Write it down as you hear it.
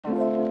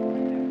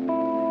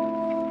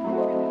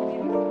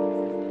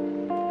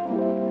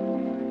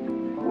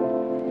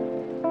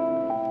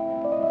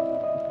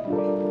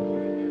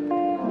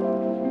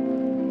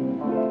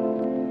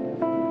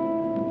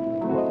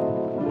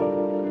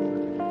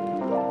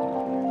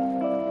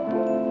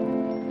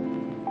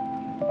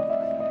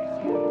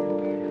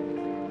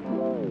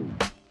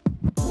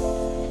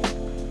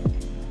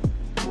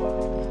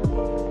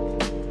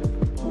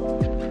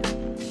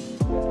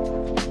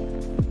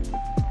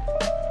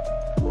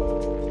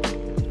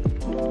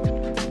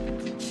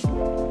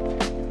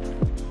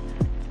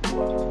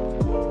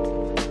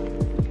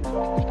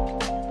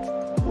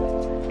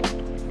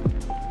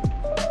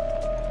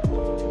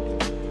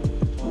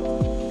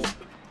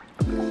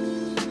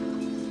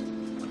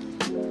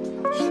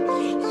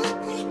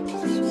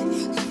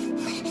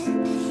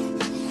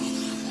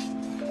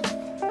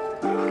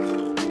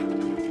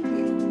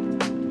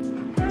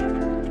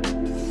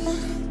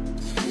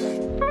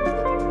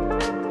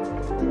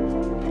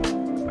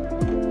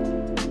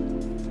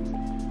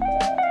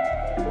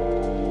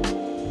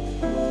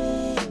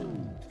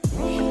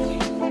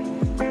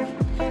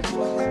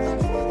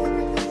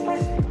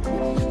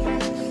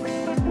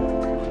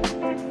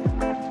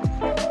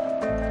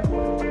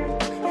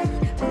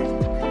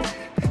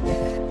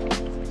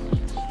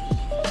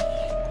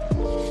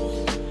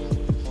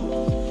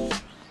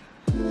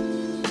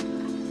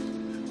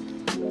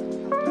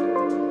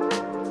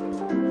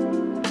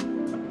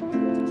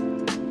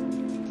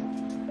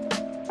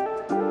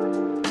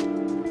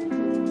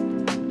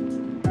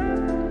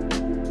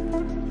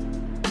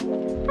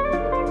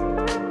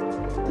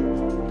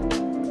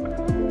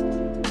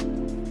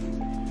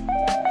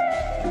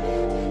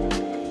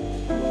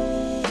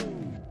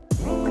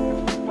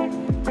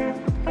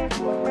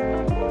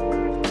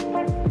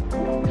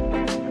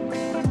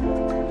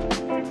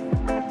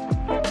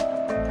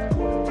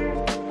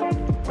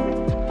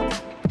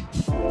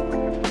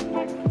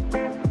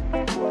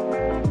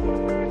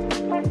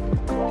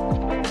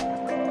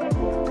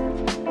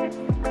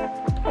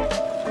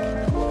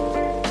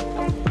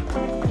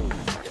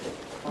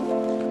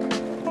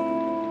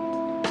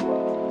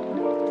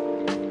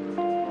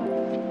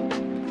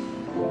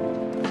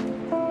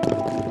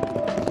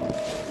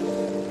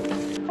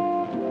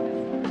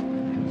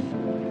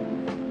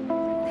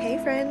Hey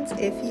friends,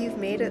 if you've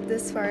made it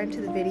this far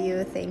into the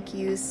video, thank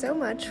you so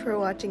much for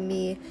watching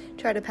me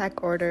try to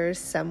pack orders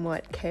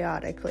somewhat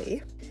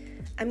chaotically.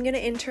 I'm going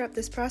to interrupt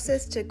this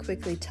process to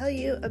quickly tell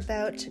you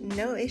about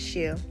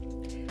Noissue.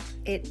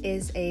 It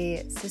is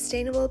a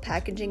sustainable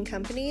packaging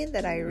company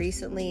that I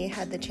recently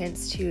had the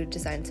chance to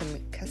design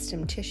some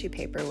custom tissue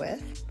paper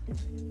with.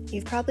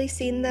 You've probably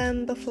seen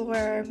them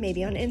before,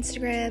 maybe on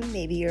Instagram,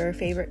 maybe your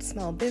favorite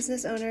small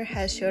business owner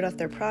has showed off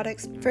their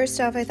products. First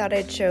off, I thought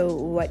I'd show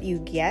what you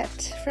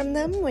get from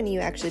them when you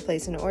actually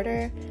place an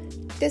order.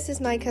 This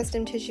is my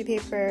custom tissue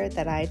paper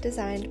that I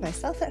designed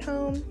myself at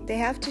home. They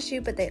have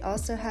tissue, but they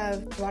also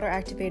have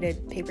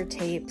water-activated paper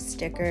tape,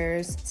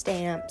 stickers,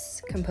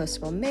 stamps,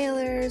 compostable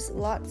mailers,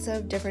 lots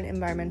of different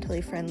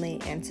environmentally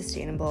friendly and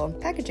sustainable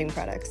packaging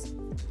products.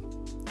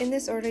 In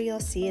this order,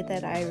 you'll see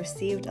that I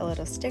received a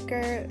little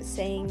sticker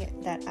saying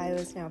that I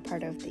was now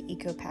part of the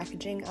Eco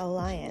Packaging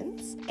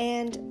Alliance,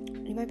 and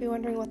you might be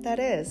wondering what that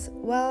is.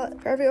 Well,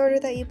 for every order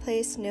that you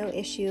place,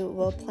 Noissue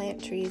will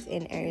plant trees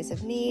in areas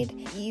of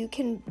need. You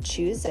can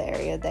choose the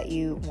area that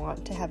you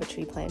want to have a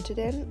tree planted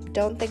in.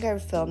 Don't think I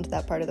filmed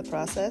that part of the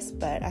process,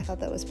 but I thought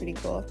that was pretty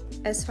cool.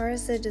 As far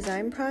as the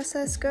design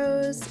process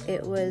goes,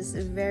 it was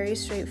very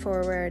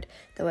straightforward.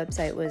 The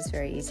website was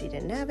very easy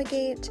to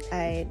navigate.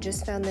 I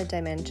just found the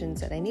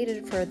dimensions that I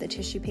needed for the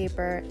tissue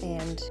paper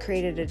and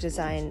created a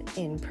design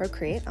in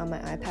Procreate on my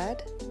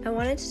iPad. I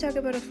wanted to talk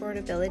about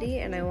affordability,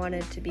 and I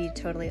wanted to be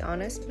totally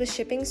honest. With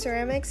shipping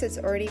ceramics, it's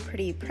already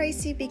pretty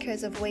pricey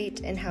because of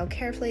weight and how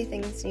carefully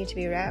things need to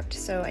be wrapped,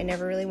 so I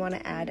never really want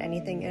to add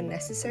anything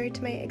unnecessary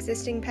to my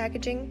existing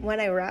packaging. When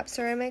I wrap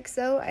ceramics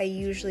though, I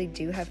usually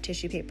do have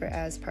tissue paper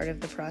as part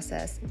of the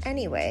process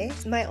anyway.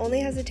 My only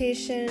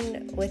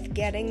hesitation with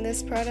getting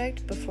this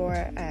product before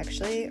I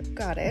actually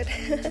got it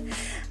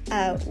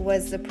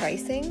was the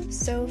pricing.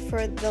 So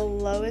for the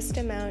lowest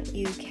amount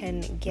you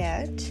can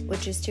get,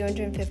 which is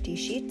 250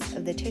 sheets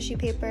of the tissue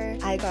paper,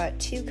 I got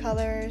 2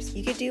 colors.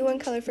 You could do 1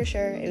 color for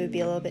sure, it would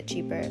be a little bit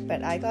cheaper,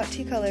 but I got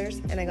 2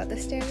 colors and I got the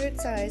standard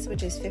size,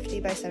 which is 50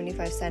 by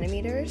 75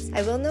 centimeters.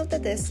 I will note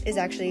that this is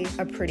actually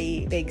a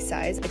pretty big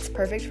size. It's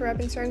perfect for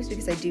wrapping ceramics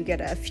because I do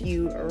get a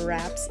few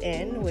wraps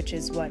in, which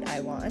is what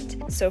I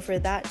want. So for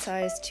that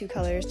size, 2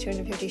 colors,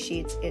 250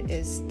 sheets, it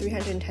is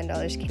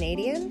 $310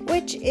 Canadian,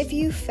 which if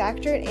you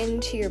factor it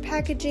into your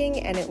packaging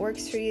and it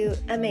works for you,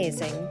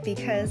 amazing,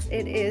 because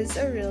it is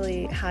a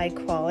really high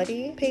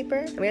quality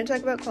paper. I'm going to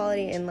talk about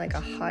quality in like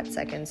a hot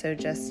second, so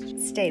just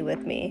stay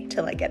with me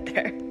till I get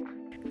there.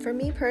 For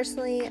me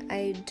personally,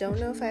 I don't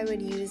know if I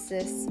would use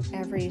this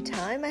every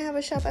time I have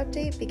a shop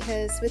update,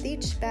 because with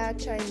each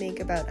batch I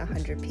make about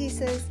 100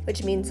 pieces,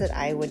 which means that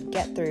I would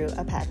get through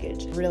a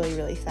package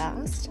really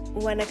fast.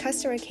 When a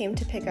customer came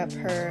to pick up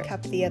her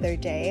cup the other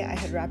day, I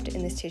had wrapped it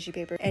in this tissue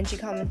paper and she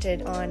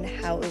commented on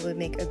how it would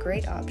make a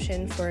great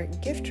option for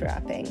gift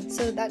wrapping.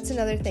 So that's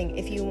another thing.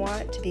 If you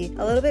want to be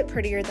a little bit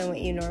prettier than what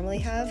you normally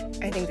have,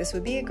 I think this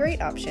would be a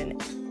great option.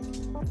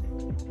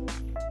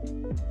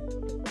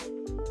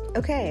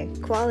 Okay,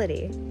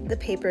 quality. The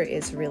paper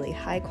is really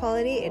high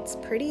quality. It's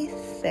pretty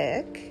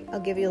thick.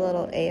 I'll give you a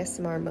little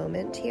ASMR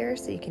moment here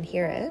so you can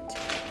hear it.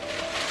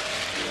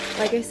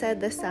 Like I said,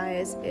 the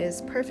size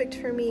is perfect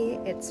for me.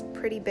 It's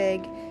pretty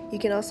big. You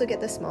can also get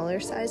the smaller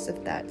size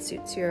if that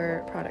suits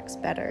your products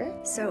better.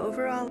 So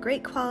overall,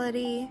 great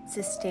quality,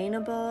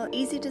 sustainable,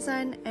 easy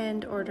design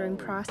and ordering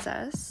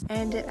process,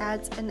 and it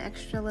adds an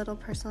extra little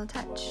personal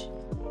touch.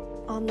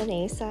 On the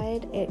nay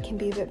side, it can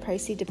be a bit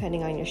pricey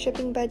depending on your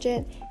shipping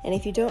budget, and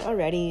if you don't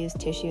already use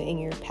tissue in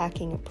your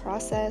packing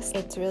process,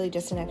 it's really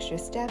just an extra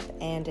step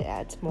and it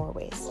adds more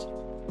waste.